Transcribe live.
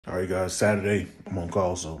right, guys, Saturday, I'm on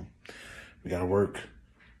call, so we got to work.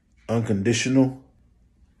 Unconditional.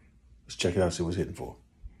 Let's check it out, see what it's hitting for.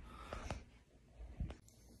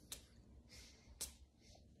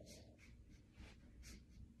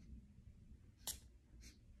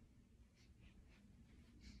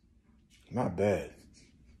 Not bad.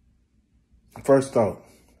 First thought,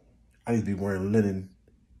 I need to be wearing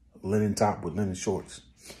linen top with linen shorts.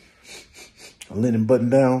 A linen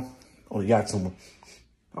button down on a yacht somewhere.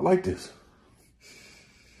 I like this.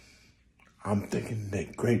 I'm thinking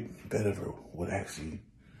that grape vetiver would actually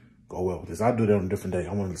go well with this. I'll do that on a different day.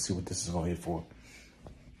 I wanted to see what this is going to hit for.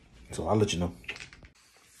 So I'll let you know.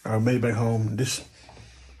 I made it back home. This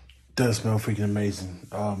does smell freaking amazing.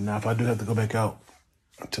 Now, if I do have to go back out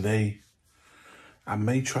today, I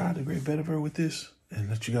may try the grape vetiver with this and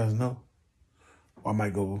let you guys know. Or I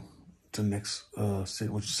might go to the next set,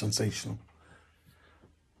 which is sensational.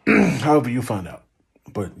 However you find out.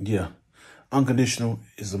 But yeah, Unconditional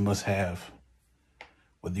is a must-have.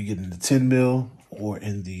 Whether you get in the 10 mil or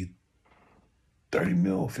in the 30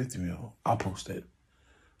 mil or 50 mil, I'll post that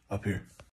up here.